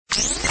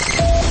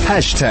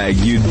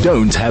Hashtag you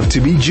don't have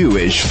to be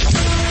Jewish.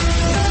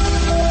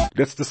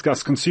 Let's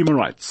discuss consumer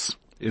rights.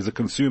 Is a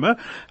consumer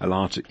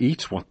allowed to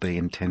eat what they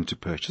intend to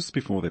purchase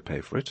before they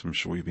pay for it? I'm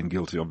sure you've been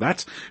guilty of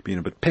that, being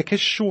a bit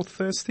peckish or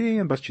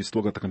thirsty, but you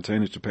still got the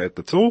container to pay at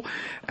the till.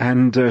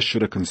 And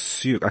should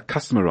a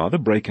customer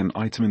break an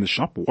item in the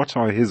shop, what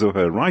are his or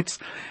her rights?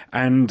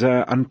 And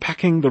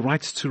unpacking the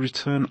rights to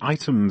return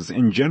items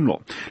in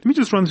general. Let me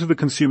just run through the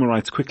consumer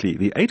rights quickly.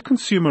 The 8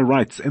 consumer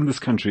rights in this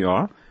country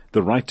are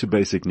the right to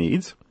basic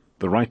needs,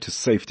 the right to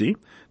safety,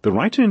 the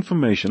right to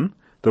information,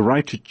 the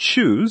right to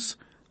choose,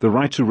 the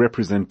right to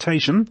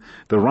representation,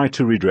 the right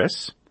to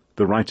redress,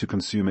 the right to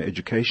consumer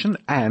education,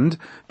 and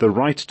the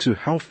right to a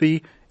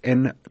healthy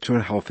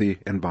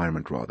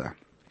environment.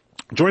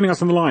 Joining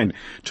us on the line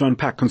to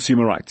unpack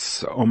consumer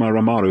rights, Ouma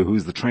Ramaru, who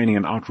is the training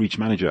and outreach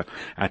manager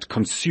at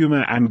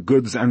Consumer and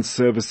Goods and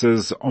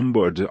Services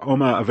Ombud.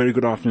 Ouma, a very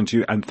good afternoon to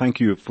you, and thank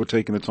you for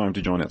taking the time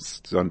to join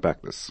us to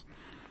unpack this.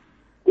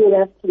 Good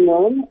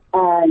afternoon,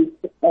 and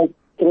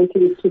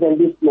greetings to the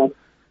listeners.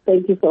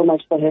 Thank you so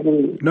much for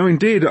having me. No,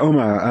 indeed,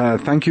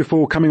 Ouma. Thank you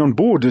for coming on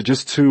board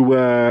just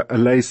to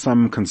allay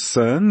some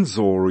concerns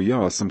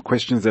or, some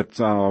questions that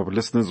our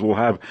listeners will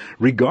have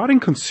regarding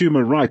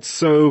consumer rights.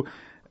 So,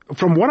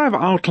 from what I've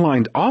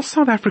outlined, are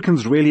South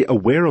Africans really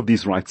aware of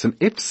these rights? And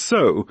if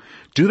so,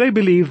 do they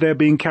believe they're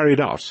being carried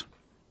out?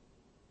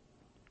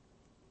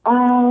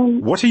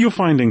 What are your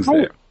findings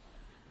there?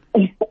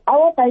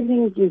 Our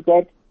findings is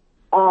that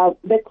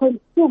the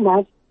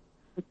consumers,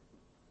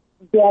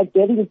 they are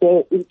getting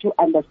there into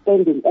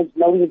understanding and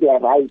knowing their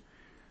rights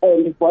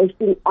and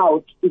voicing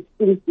out if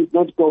things did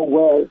not go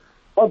well.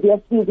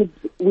 Obviously,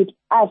 with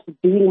us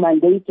being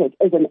mandated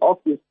as an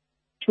office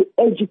to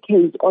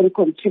educate on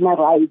consumer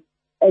rights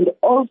and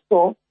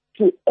also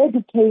to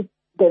educate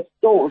the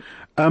stores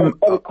and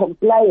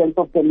compliance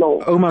of the law.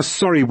 Ouma,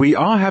 sorry, we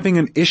are having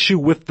an issue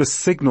with the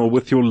signal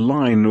with your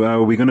line.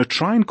 We're going to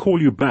try and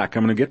call you back.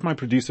 I'm going to get my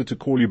producer to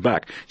call you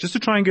back just to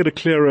try and get a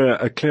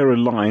clearer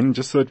line,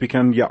 just so that we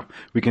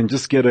can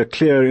just get a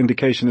clear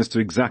indication as to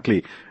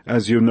exactly,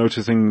 as you're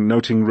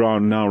noting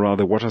now,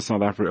 what are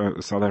South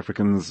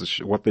Africans,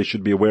 what they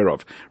should be aware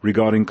of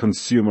regarding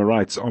consumer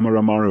rights. Ouma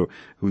Ramaru,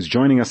 who's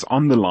joining us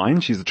on the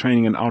line. She's the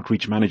training and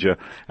outreach manager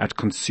at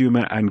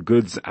Consumer and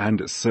Goods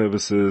and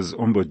Services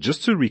Ombud.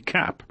 Just to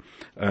recap,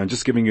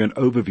 just giving you an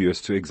overview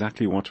as to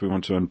exactly what we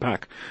want to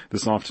unpack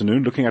this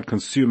afternoon. Looking at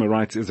consumer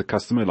rights, is a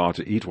customer allowed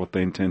to eat what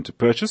they intend to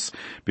purchase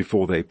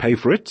before they pay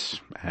for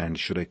it? And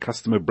should a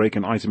customer break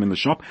an item in the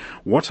shop,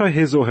 what are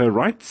his or her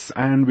rights?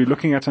 And we're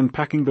looking at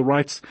unpacking the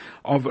rights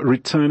of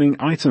returning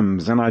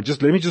items. And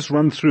let me just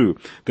run through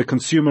the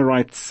consumer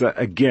rights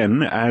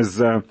again as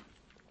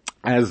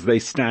they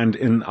stand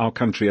in our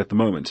country at the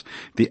moment.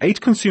 The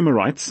 8 consumer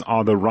rights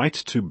are the right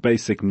to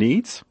basic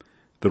needs,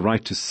 the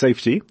right to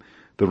safety,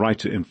 the right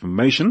to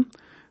information,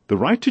 the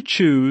right to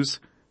choose,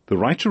 the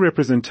right to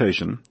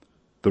representation,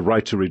 the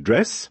right to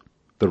redress,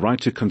 the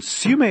right to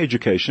consumer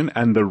education,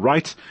 and the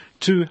right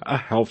to a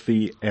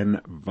healthy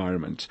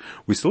environment.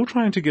 We're still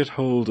trying to get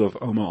hold of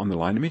Ouma on the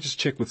line. Let me just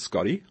check with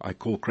Scotty. I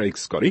call Craig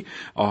Scotty.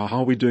 How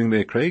are we doing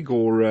there, Craig?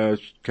 Or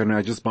can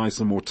I just buy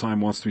some more time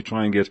whilst we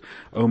try and get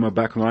Ouma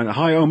back on the line?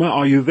 Hi, Ouma.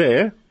 Are you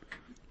there?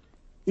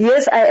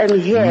 Yes, I am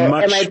here. Am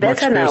I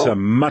better now?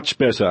 Much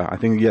better. I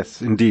think,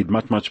 yes, indeed,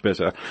 much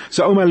better.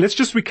 So, Ouma, let's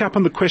just recap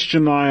on the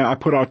question I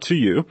put out to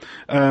you.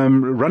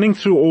 Running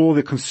through all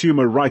the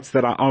consumer rights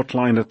that are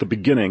outlined at the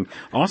beginning,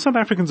 are South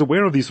Africans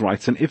aware of these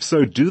rights? And if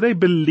so, do they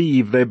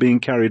believe they're being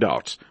carried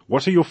out?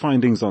 What are your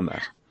findings on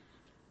that?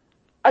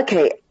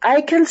 Okay,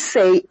 I can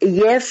say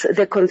yes,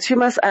 the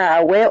consumers are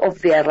aware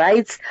of their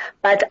rights,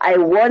 but I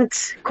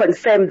won't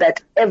confirm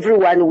that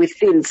everyone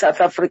within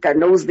South Africa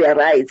knows their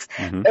rights.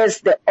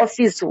 As the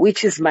office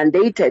which is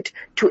mandated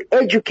to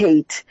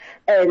educate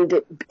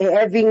and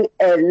having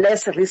a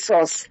less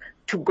resource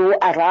to go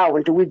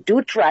around, we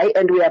do try,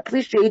 and we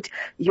appreciate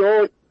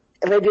your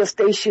radio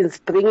stations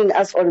bringing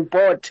us on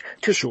board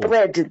to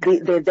spread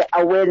the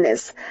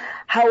awareness.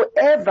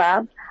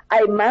 However,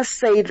 I must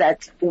say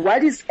that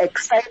what is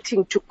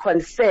exciting to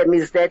confirm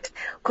is that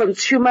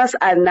consumers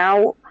are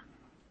now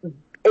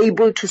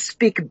able to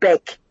speak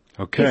back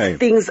if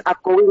things are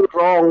going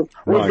wrong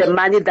with the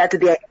money that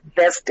they are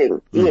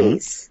investing.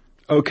 Yes.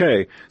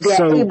 Okay. They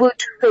are able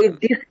to say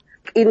this is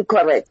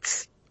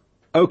incorrect.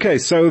 Okay,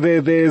 so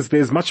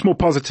there's much more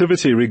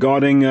positivity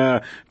regarding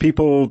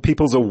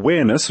people's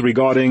awareness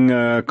regarding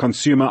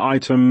consumer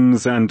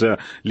items and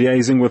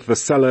liaising with the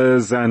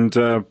sellers and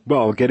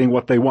getting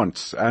what they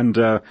want and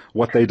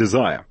what they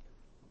desire.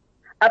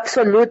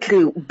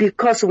 Absolutely,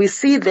 because we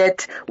see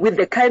that with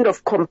the kind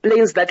of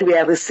complaints that we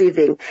are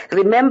receiving.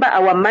 Remember,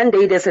 our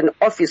mandate as an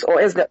office or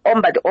as the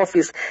Ombud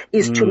office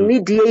is to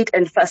mediate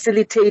and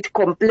facilitate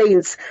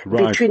complaints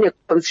between a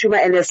consumer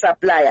and a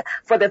supplier.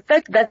 For the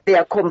fact that they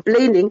are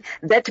complaining,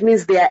 that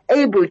means they are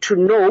able to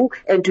know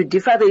and to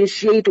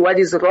differentiate what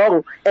is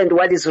wrong and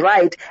what is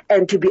right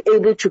and to be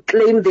able to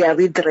claim their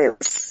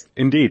redress.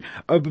 Indeed.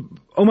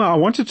 Ouma, I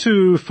wanted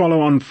to follow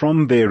on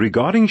from there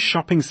regarding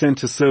shopping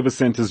centers, service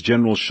centers,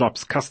 general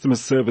shops, customer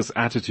service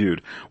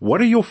attitude.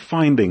 What are your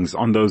findings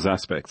on those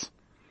aspects?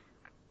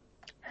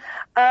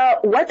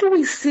 What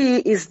we see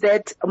is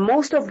that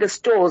most of the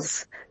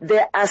stores,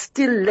 they are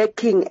still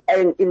lacking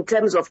in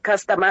terms of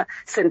customer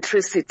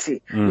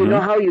centricity. Mm-hmm. You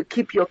know, how you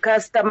keep your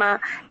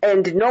customer,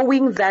 and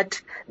knowing that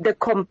the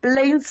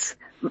complaints,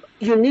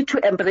 you need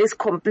to embrace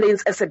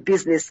complaints as a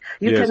business.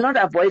 You cannot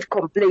avoid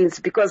complaints,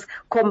 because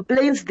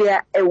complaints, they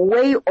are a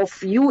way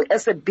of you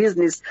as a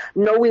business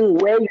knowing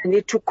where you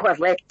need to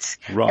correct,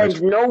 right,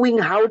 and knowing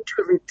how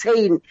to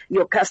retain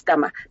your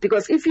customer.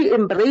 Because if you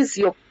embrace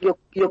your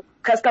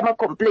customer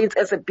complaints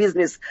as a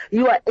business,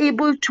 you are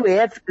able to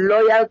have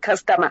loyal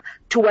customer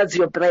towards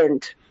your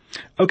brand.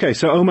 Okay,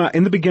 so Ouma,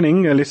 in the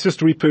beginning, let's just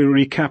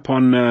recap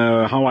on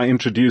how I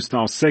introduced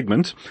our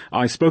segment.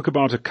 I spoke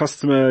about a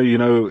customer,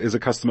 is a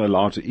customer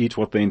allowed to eat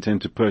what they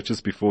intend to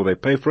purchase before they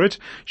pay for it?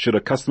 Should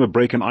a customer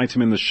break an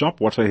item in the shop?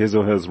 What are his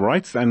or her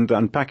rights? And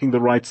unpacking the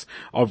rights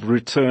of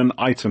return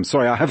items.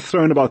 Sorry, I have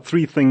thrown about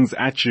 3 things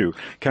at you.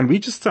 Can we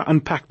just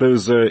unpack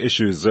those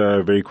issues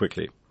very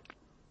quickly?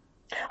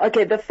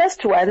 Okay, the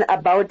first one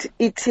about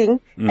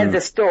eating at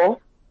the store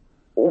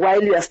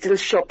while you are still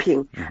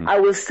shopping. Mm-hmm.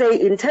 I will say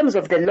in terms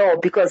of the law,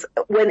 because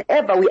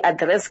whenever we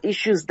address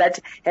issues that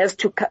has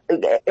to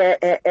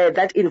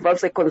that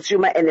involves a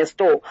consumer and a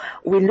store,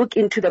 we look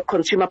into the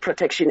Consumer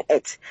Protection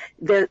Act.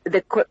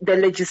 The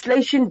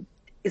legislation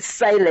is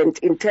silent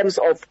in terms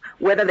of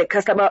whether the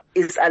customer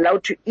is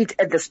allowed to eat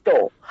at the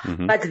store.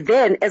 Mm-hmm. But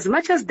then, as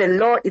much as the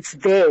law is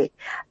there,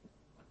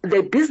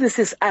 the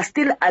businesses are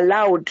still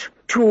allowed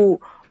to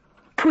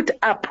put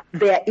up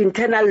their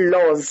internal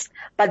laws,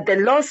 but the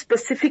laws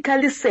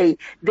specifically say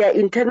their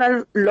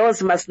internal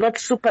laws must not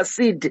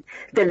supersede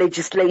the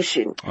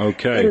legislation.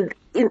 Okay.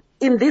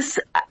 In this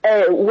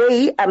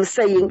way, I'm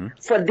saying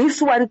for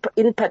this one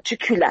in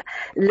particular,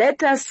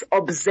 let us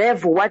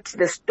observe what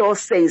the store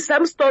says.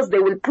 Some stores, they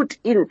will put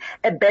in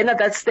a banner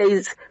that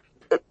says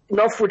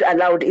no food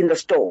allowed in the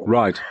store.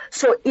 Right.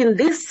 So in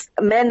this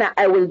manner,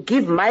 I will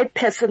give my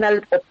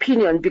personal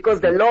opinion,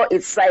 because the law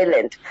is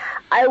silent.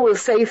 I will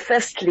say,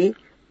 firstly,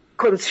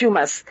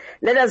 consumers,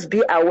 let us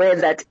be aware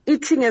that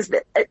eating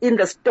in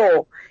the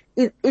store,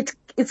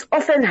 it's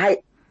often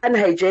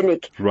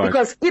unhygienic. Right.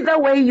 Because either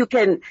way, you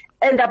can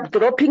end up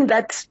dropping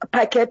that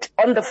packet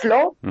on the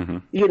floor,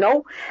 and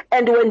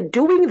when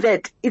doing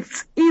that,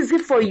 it's easy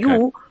for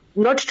you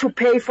not to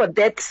pay for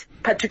that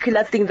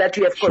particular thing that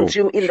you have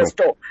consumed in the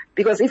store.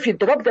 Because if you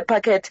drop the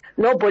packet,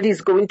 nobody is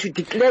going to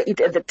declare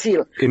it at the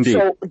till. Indeed.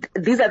 So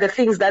these are the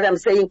things that I'm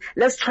saying.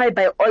 Let's try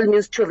by all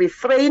means to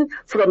refrain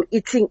from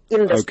eating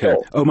in the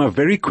store. Ouma,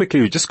 very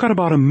quickly, we just got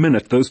about a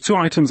minute. Those 2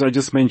 items I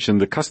just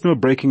mentioned, the customer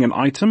breaking an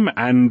item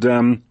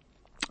and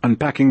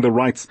unpacking the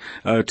rights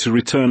to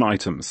return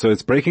items. So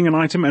it's breaking an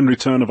item and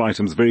return of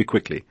items very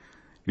quickly.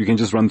 You can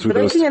just run through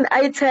those. Breaking an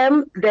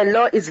item, the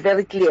law is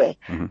very clear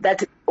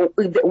that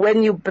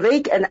when you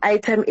break an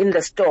item in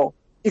the store,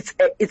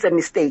 it's a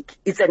mistake.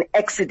 It's an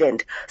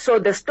accident. So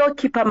the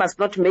storekeeper must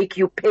not make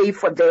you pay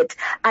for that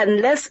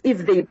unless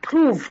if they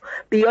prove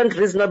beyond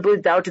reasonable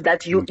doubt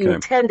that you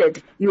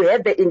intended, you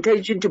had the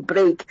intention to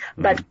break.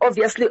 But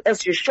obviously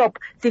as you shop,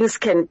 things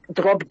can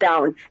drop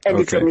down and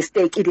it's a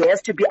mistake. It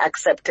has to be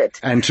accepted.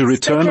 And to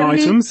return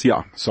items?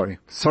 Yeah, sorry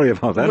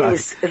about that.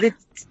 Yes,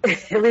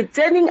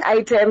 returning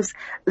items,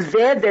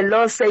 there the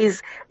law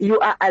says you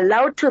are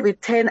allowed to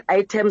return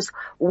items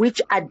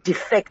which are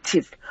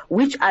defective,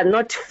 which are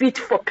not fit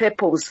for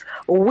purpose,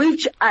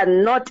 which are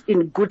not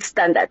in good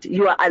standard.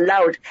 You are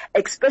allowed,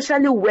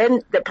 especially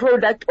when the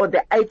product or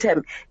the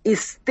item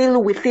is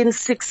still within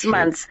 6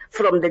 months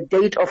from the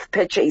date of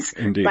purchase.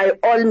 Indeed. By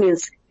all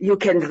means, you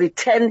can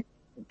return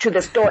to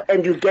the store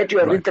and you get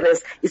your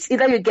redress. It's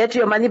either you get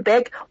your money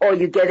back or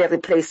you get a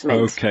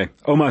replacement. Okay.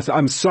 Ouma,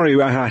 I'm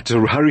sorry I had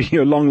to hurry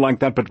you along like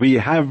that, but we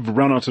have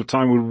run out of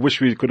time. We wish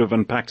we could have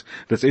unpacked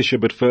this issue a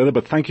bit further,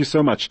 but thank you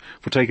so much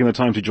for taking the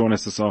time to join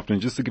us this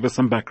afternoon. Just to give us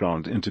some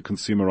background into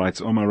consumer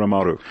rights, Ouma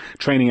Ramaru,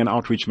 Training and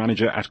Outreach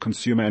Manager at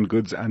Consumer and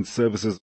Goods and Services.